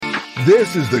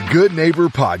This is the Good Neighbor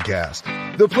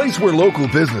Podcast, the place where local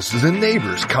businesses and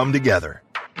neighbors come together.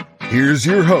 Here's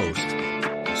your host,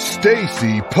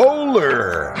 Stacy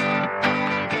Poehler.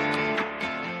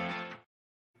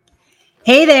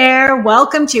 Hey there,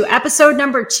 welcome to episode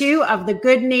number 2 of the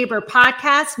Good Neighbor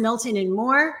Podcast, Milton and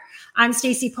More. I'm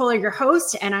Stacy Poehler, your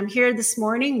host, and I'm here this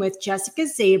morning with Jessica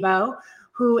Szabo,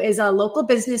 who is a local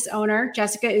business owner.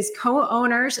 Jessica is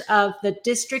co-owners of the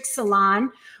District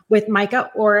Salon with Micah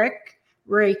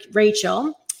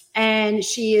Rachel, and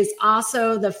she is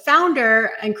also the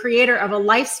founder and creator of a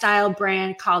lifestyle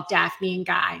brand called Daphne and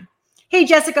Guy. Hey,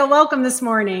 Jessica, welcome this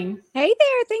morning. Hey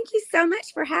there. Thank you so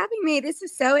much for having me. This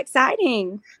is so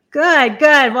exciting. Good.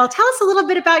 Well, tell us a little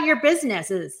bit about your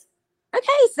businesses.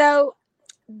 Okay, so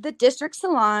the District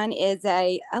Salon is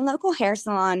a local hair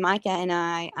salon. Micah and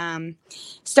I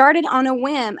started on a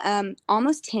whim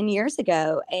almost 10 years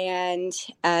ago, and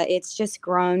it's just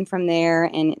grown from there,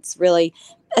 and it's really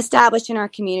established in our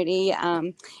community.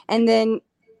 And then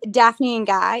Daphne and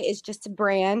Guy is just a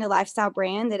brand, a lifestyle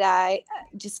brand that I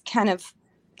just kind of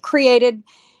created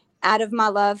out of my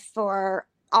love for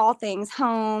all things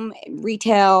home,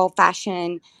 retail,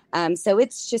 fashion. So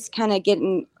it's just kind of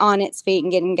getting on its feet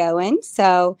and getting going.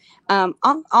 So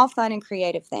all fun and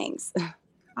creative things.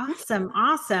 Awesome.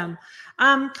 Why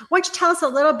don't you tell us a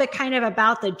little bit kind of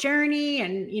about the journey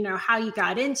and, how you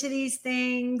got into these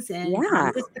things and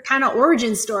just the kind of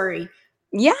origin story.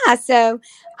 Yeah. So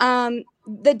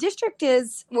the District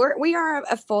we are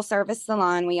a full service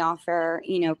salon. We offer,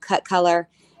 cut color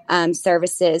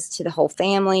services to the whole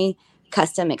family,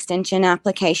 custom extension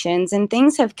applications, and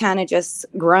things have kind of just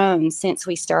grown since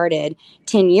we started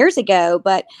 10 years ago.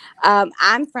 But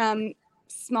I'm from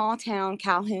small town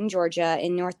Calhoun, Georgia,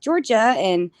 in North Georgia,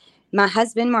 and my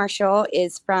husband Marshall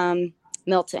is from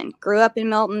Milton. Grew up in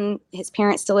Milton. His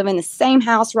parents still live in the same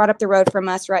house right up the road from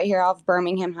us, right here off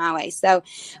Birmingham Highway. So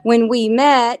when we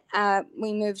met,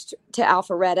 we moved to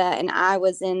Alpharetta, and I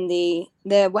was in the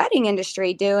wedding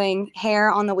industry doing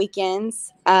hair on the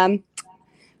weekends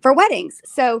for weddings.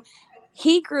 So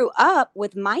he grew up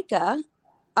with Micah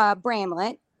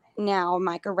Bramlett, now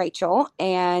Micah Rachel,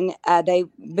 and they've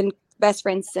been best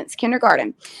friends since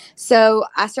kindergarten. So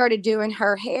I started doing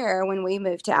her hair when we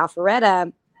moved to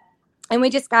Alpharetta, and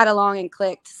we just got along and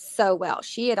clicked so well.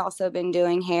 She had also been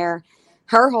doing hair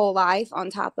her whole life on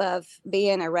top of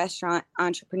being a restaurant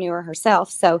entrepreneur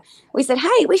herself. So we said,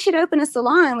 hey, we should open a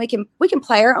salon. We can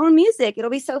play our own music.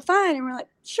 It'll be so fun. And we're like,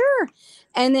 sure.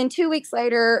 And then 2 weeks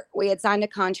later, we had signed a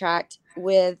contract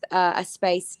with a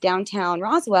space downtown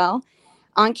Roswell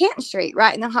on Canton Street,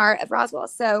 right in the heart of Roswell.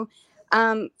 So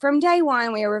from day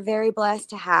one, we were very blessed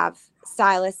to have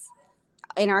stylists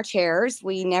in our chairs.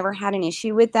 We never had an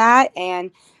issue with that.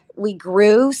 And we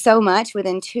grew so much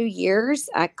within 2 years.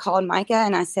 I called Micah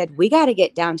and I said, we got to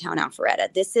get downtown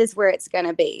Alpharetta. This is where it's going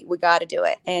to be. We got to do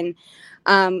it. And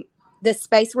the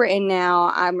space we're in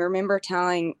now, I remember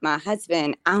telling my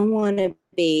husband, I want to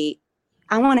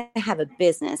have a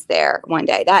business there one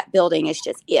day. That building is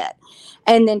just it.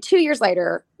 And then 2 years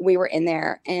later, we were in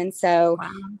there. And so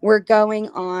we're going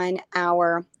on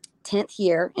our 10th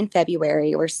year in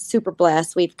February. We're super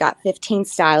blessed. We've got 15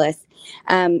 stylists.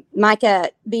 Micah,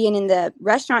 being in the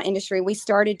restaurant industry, we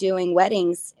started doing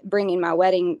weddings, bringing my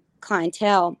wedding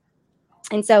clientele.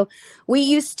 And so we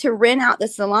used to rent out the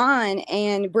salon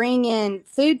and bring in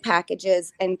food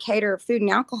packages and cater food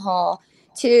and alcohol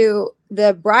to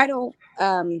the bridal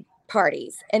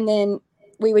parties. And then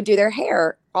we would do their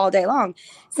hair all day long.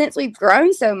 Since we've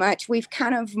grown so much, we've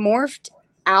kind of morphed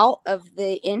out of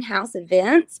the in-house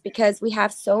events because we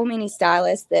have so many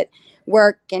stylists that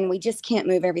work and we just can't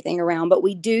move everything around. But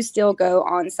we do still go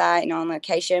on site and on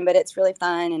location, but it's really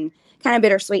fun and kind of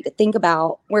bittersweet to think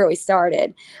about where we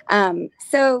started.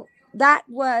 So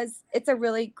it's a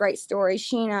really great story.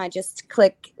 She and I just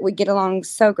click. We get along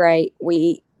so great.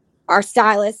 Our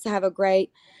stylists have a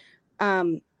great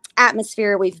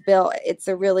atmosphere we've built. It's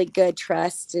a really good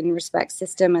trust and respect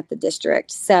system at the District.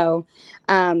 So,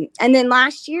 and then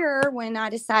last year when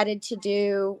I decided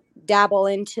to dabble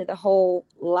into the whole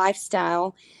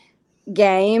lifestyle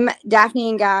game, Daphne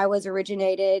and Guy was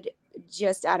originated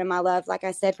just out of my love, like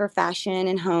I said, for fashion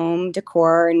and home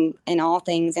decor and all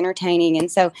things entertaining. And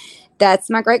so that's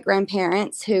my great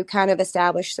grandparents who kind of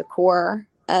established the core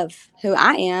of who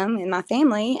I am and my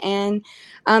family. And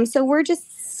so we're just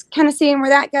kind of seeing where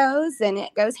that goes, and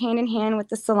it goes hand in hand with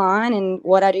the salon and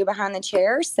what I do behind the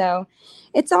chair. So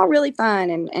it's all really fun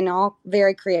and all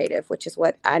very creative, which is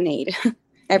what I need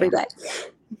every day.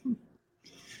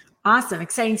 Awesome.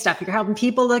 Exciting stuff. You're helping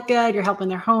people look good. You're helping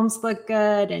their homes look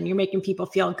good, and you're making people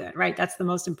feel good, right? That's the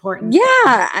most important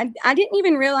Yeah. thing. I didn't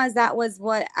even realize that was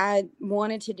what I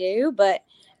wanted to do, but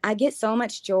I get so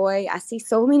much joy. I see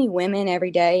so many women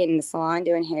every day in the salon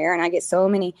doing hair, and I get so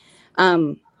much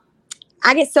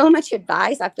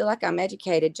advice. I feel like I'm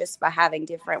educated just by having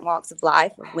different walks of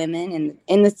life of women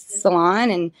in the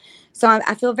salon. And so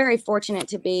I feel very fortunate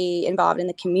to be involved in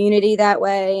the community that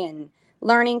way and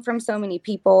learning from so many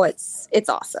people. It's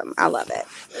awesome. I love it.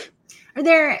 Are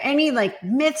there any like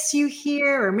myths you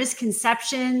hear or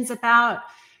misconceptions about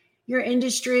your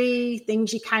industry,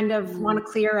 things you kind of want to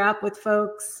clear up with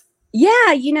folks?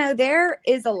 Yeah, there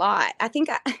is a lot. I think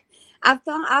I've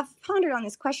pondered on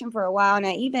this question for a while, and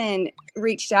I even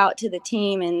reached out to the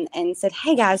team and said,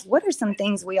 "Hey guys, what are some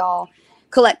things we all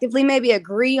collectively maybe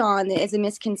agree on that is a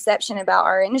misconception about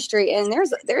our industry?" And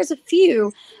there's a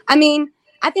few. I mean,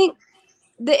 I think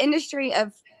the industry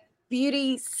of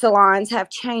beauty salons have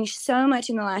changed so much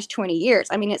in the last 20 years.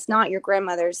 I mean, it's not your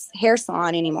grandmother's hair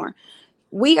salon anymore.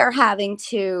 We are having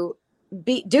to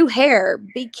do hair,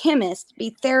 be chemist,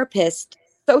 be therapist,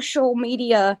 social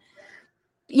media,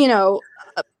 you know,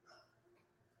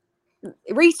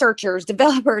 researchers,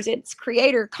 developers, it's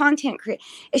creator, content creator.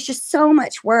 It's just so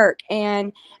much work.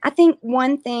 And I think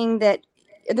one thing that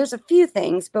there's a few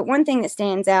things, but one thing that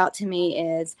stands out to me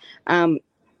is,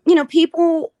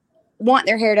 people want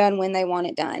their hair done when they want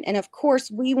it done. And of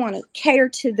course, we want to cater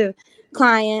to the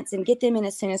clients and get them in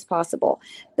as soon as possible.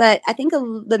 But I think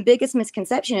the biggest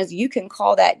misconception is you can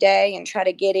call that day and try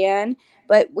to get in,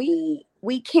 but we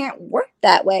can't work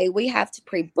that way. We have to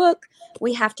pre-book.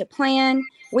 We have to plan.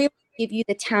 We give you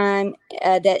the time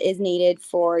that is needed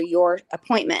for your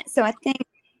appointment. So I think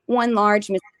one large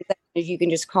misconception is you can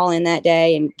just call in that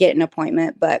day and get an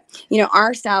appointment. But,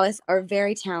 our stylists are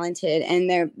very talented,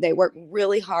 and they work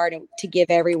really hard to give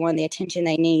everyone the attention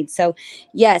they need. So,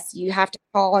 yes, you have to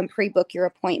call and pre-book your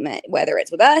appointment, whether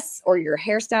it's with us or your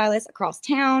hairstylist across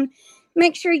town.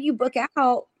 Make sure you book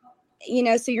out,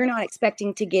 so you're not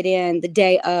expecting to get in the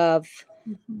day of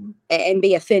and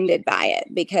be offended by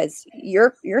it, because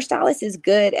your stylist is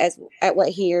good at what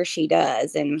he or she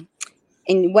does. And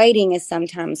waiting is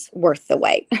sometimes worth the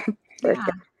wait. Yeah.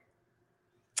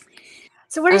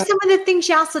 So what are some of the things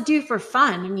you also do for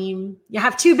fun? I mean, you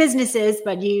have two businesses,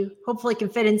 but you hopefully can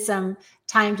fit in some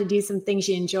time to do some things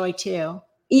you enjoy too.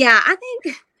 Yeah, I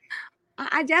think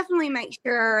I definitely make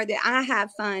sure that I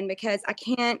have fun, because I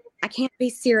can't be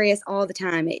serious all the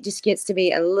time. It just gets to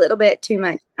be a little bit too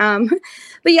much.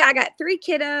 But yeah, I got 3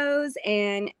 kiddos,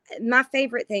 and my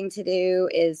favorite thing to do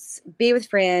is be with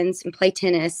friends and play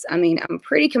tennis. I mean, I'm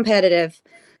pretty competitive,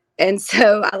 and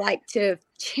so I like to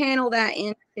channel that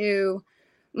into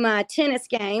my tennis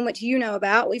game, which you know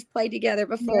about. We've played together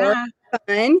before. Yeah.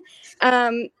 Fun.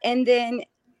 And then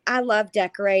I love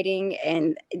decorating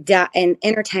and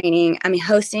entertaining. I mean,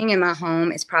 hosting in my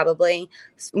home is probably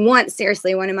one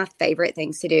of my favorite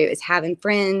things to do, is having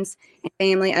friends and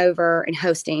family over and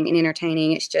hosting and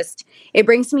entertaining. It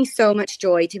brings me so much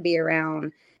joy to be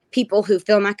around people who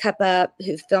fill my cup up,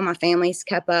 who fill my family's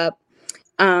cup up.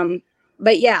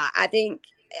 But yeah, I think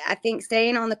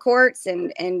staying on the courts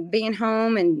and being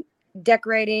home and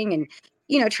decorating and,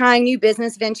 trying new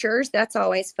business ventures, that's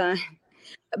always fun.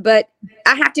 But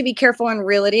I have to be careful and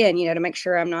reel it in, to make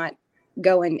sure I'm not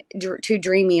going too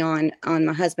dreamy on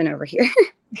my husband over here.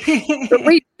 But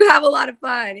we have a lot of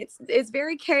fun. It's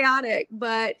very chaotic,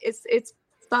 but it's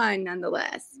fun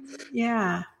nonetheless.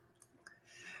 Yeah.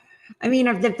 I mean,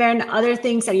 have there been other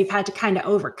things that you've had to kind of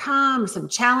overcome, some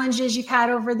challenges you've had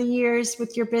over the years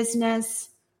with your business?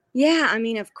 Yeah, I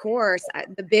mean, of course,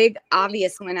 the big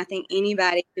obvious one, I think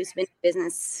anybody who's been in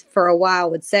business for a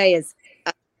while would say, is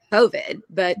COVID.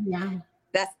 But yeah,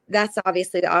 that's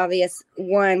obviously the obvious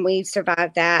one. We've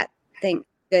survived that, thank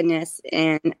goodness.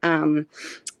 And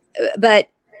but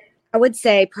I would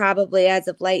say probably as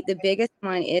of late, the biggest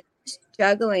one is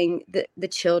juggling the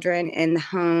children and the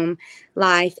home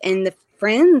life and the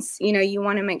friends. You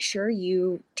want to make sure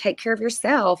you take care of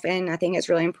yourself. And I think it's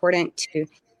really important to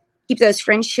keep those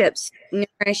friendships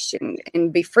nourished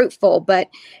and be fruitful. But,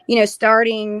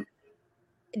 starting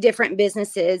different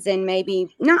businesses and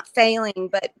maybe not failing,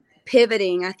 but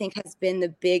pivoting, I think has been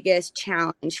the biggest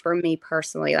challenge for me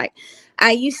personally. Like,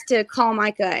 I used to call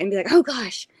Micah and be like, oh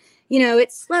gosh,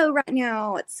 it's slow right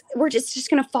now. We're just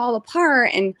going to fall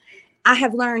apart. And I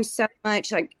have learned so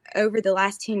much, like, over the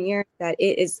last 10 years, that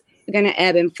it is going to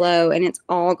ebb and flow, and it's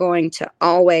all going to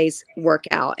always work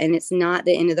out. And it's not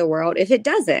the end of the world if it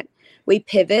doesn't. We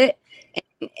pivot,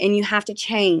 and you have to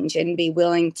change and be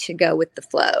willing to go with the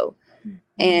flow. Mm-hmm.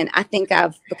 And I think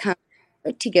I've become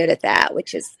pretty good at that,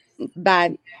 which is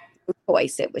by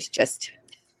choice. It was just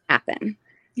happen.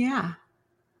 Yeah.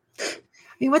 I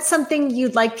mean, what's something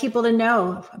you'd like people to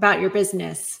know about your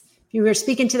business? You were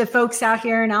speaking to the folks out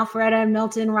here in Alpharetta,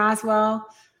 Milton, Roswell.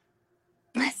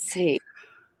 Let's see.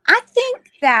 I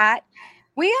think that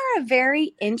we are a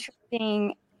very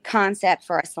interesting concept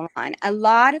for a salon. A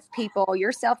lot of people,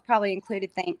 yourself probably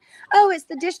included, think, oh, it's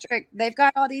the district. They've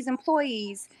got all these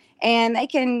employees and they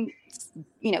can,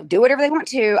 do whatever they want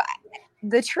to.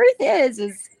 The truth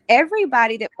is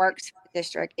everybody that works for the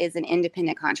district is an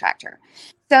independent contractor.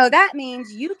 So that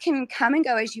means you can come and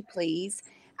go as you please.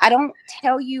 I don't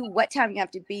tell you what time you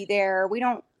have to be there. We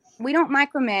don't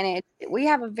micromanage. We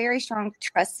have a very strong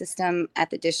trust system at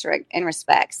the district in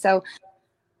respect. So,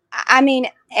 I mean,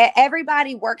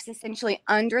 everybody works essentially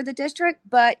under the district,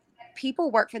 but people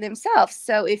work for themselves.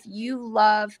 So if you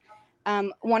love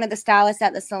one of the stylists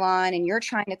at the salon and you're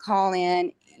trying to call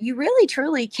in, you really,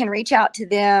 truly can reach out to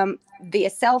them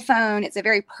via cell phone. It's a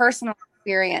very personal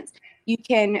experience. You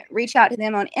can reach out to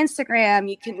them on Instagram.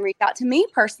 You can reach out to me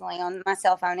personally on my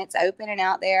cell phone. It's open and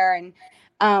out there,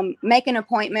 and make an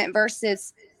appointment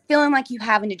versus feeling like you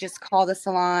having to just call the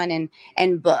salon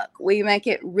and book. We make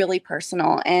it really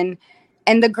personal, and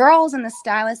the girls and the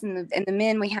stylists and the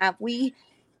men we have,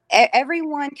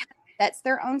 everyone kind of sets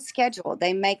their own schedule.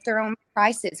 They make their own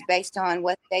prices based on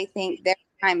what they think their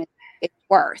time is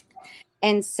worth.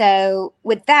 And so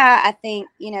with that, I think,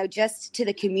 just to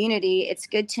the community, it's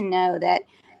good to know that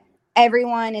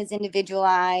everyone is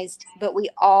individualized, but we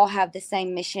all have the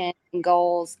same mission and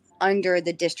goals under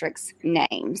the district's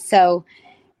name. So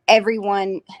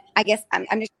everyone, I guess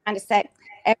I'm just trying to say,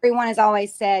 everyone has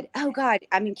always said, oh God,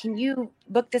 I mean, can you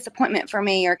book this appointment for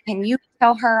me? Or can you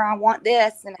tell her I want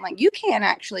this? And I'm like, you can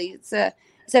actually. It's a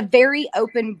very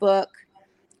open book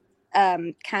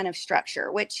kind of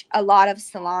structure, which a lot of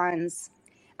salons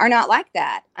are not like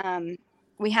that.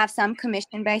 We have some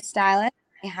commission-based stylists.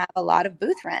 We have a lot of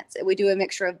booth rents. We do a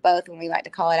mixture of both, and we like to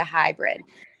call it a hybrid.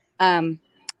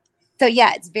 So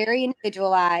yeah, it's very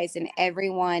individualized, and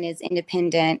everyone is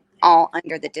independent, all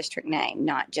under the district name,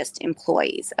 not just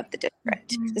employees of the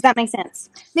district. Mm-hmm. Does that make sense?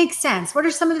 Makes sense. What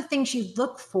are some of the things you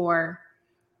look for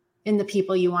in the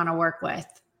people you want to work with?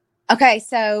 Okay,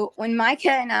 so when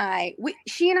Micah and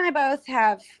she and I both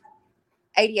have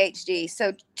ADHD.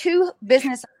 So two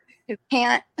business who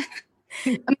can't,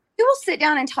 we will sit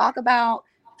down and talk about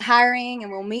hiring,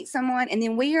 and we'll meet someone, and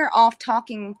then we are off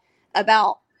talking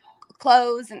about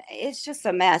clothes, and it's just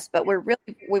a mess, but we're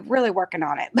really working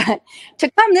on it. But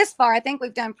to come this far, I think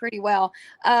we've done pretty well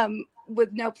with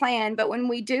no plan. But when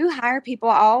we do hire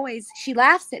people, she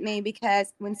laughs at me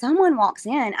because when someone walks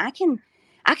in, I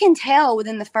can tell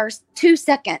within the first 2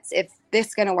 seconds if this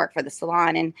is going to work for the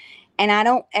salon. And I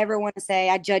don't ever want to say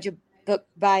I judge a book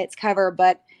by its cover,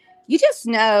 but you just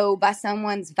know by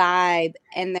someone's vibe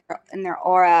and their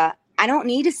aura. I don't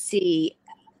need to see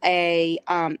I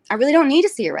really don't need to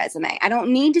see a resume. I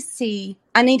need to see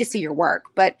your work,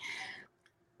 but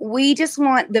we just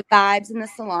want the vibes in the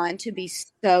salon to be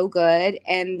so good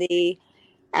and the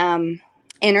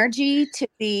energy to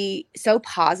be so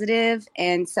positive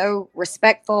and so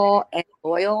respectful and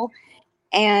loyal.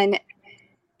 And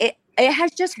it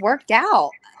has just worked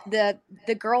out. The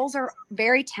girls are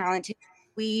very talented.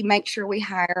 We make sure we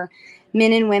hire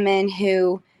men and women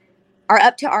who are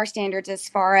up to our standards as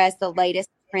far as the latest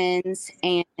trends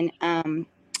and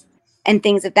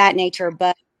things of that nature.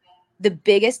 But the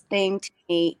biggest thing to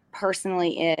me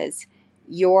personally is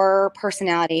your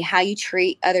personality, how you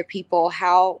treat other people,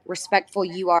 how respectful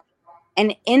you are.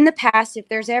 And in the past, if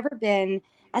there's ever been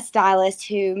a stylist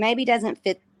who maybe doesn't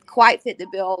quite fit the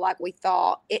bill like we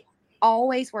thought, it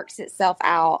always works itself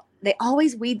out. They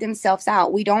always weed themselves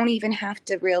out. We don't even have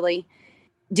to really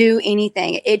do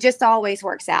anything. It just always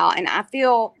works out. And I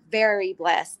feel very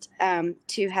blessed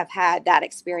to have had that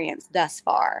experience thus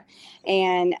far.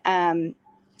 And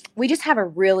we just have a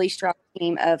really strong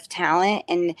team of talent.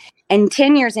 And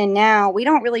 10 years in now, we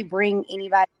don't really bring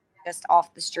anybody just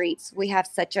off the streets. We have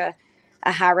such a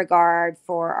high regard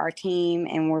for our team,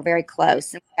 and we're very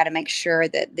close. And we've got to make sure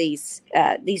that these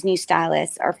new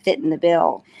stylists are fitting the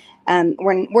bill.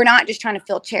 We're not just trying to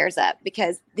fill chairs up,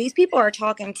 because these people are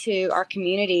talking to our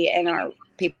community and our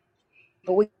people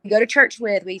we go to church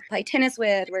with, we play tennis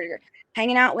with, we're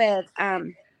hanging out with.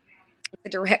 It's a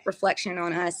direct reflection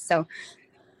on us. So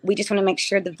we just want to make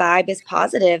sure the vibe is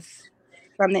positive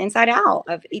from the inside out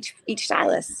of each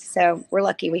stylist. So we're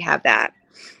lucky we have that.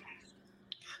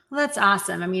 Well, that's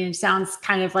awesome. I mean, it sounds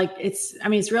kind of like it's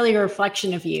really a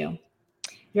reflection of you.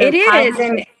 It is.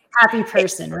 And happy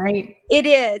person, right? It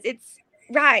is. It's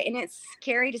right. And it's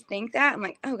scary to think that. I'm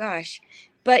like, oh gosh,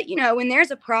 But, when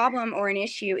there's a problem or an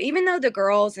issue, even though the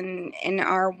girls and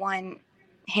our one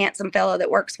handsome fellow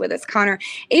that works with us, Connor,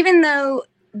 even though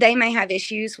they may have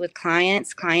issues with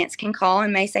clients can call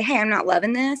and may say, hey, I'm not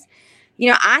loving this.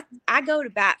 I go to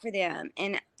bat for them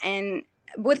and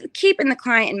with keeping the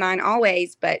client in mind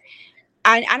always, but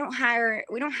we don't hire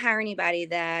anybody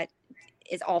that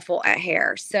is awful at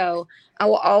hair. So I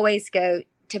will always go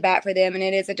to bat for them. And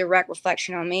it is a direct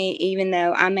reflection on me, even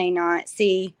though I may not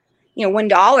see,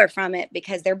 $1 from it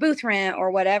because their booth rent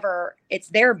or whatever. It's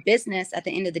their business at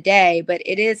the end of the day, but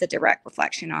it is a direct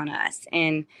reflection on us.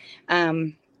 And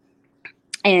I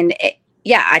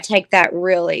take that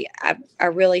really, I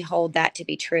really hold that to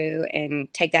be true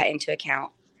and take that into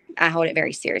account. I hold it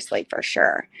very seriously for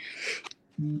sure.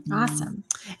 Awesome.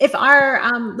 If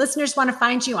our listeners want to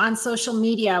find you on social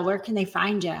media, where can they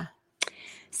find you?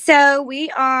 So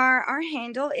our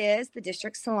handle is the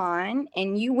District Salon,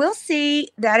 and you will see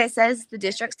that it says the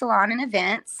District Salon and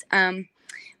Events.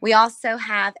 We also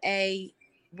have a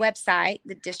website,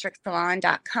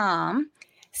 thedistrictsalon.com.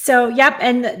 So, yep.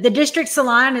 And the District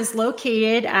Salon is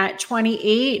located at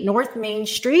 28 North Main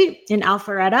Street in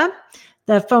Alpharetta.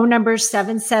 The phone number is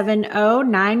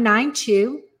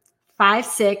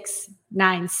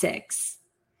 770-992-5696.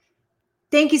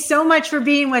 Thank you so much for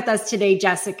being with us today,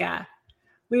 Jessica.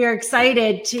 We are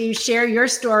excited to share your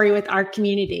story with our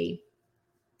community.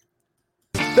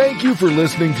 Thank you for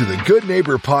listening to the Good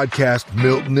Neighbor Podcast,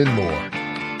 Milton and More.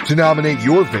 To nominate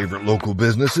your favorite local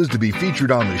businesses to be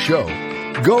featured on the show,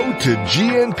 go to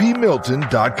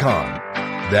gnpmilton.com.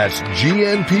 That's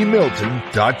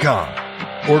gnpmilton.com.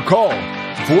 Or call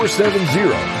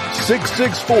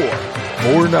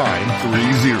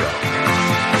 470-664-4930.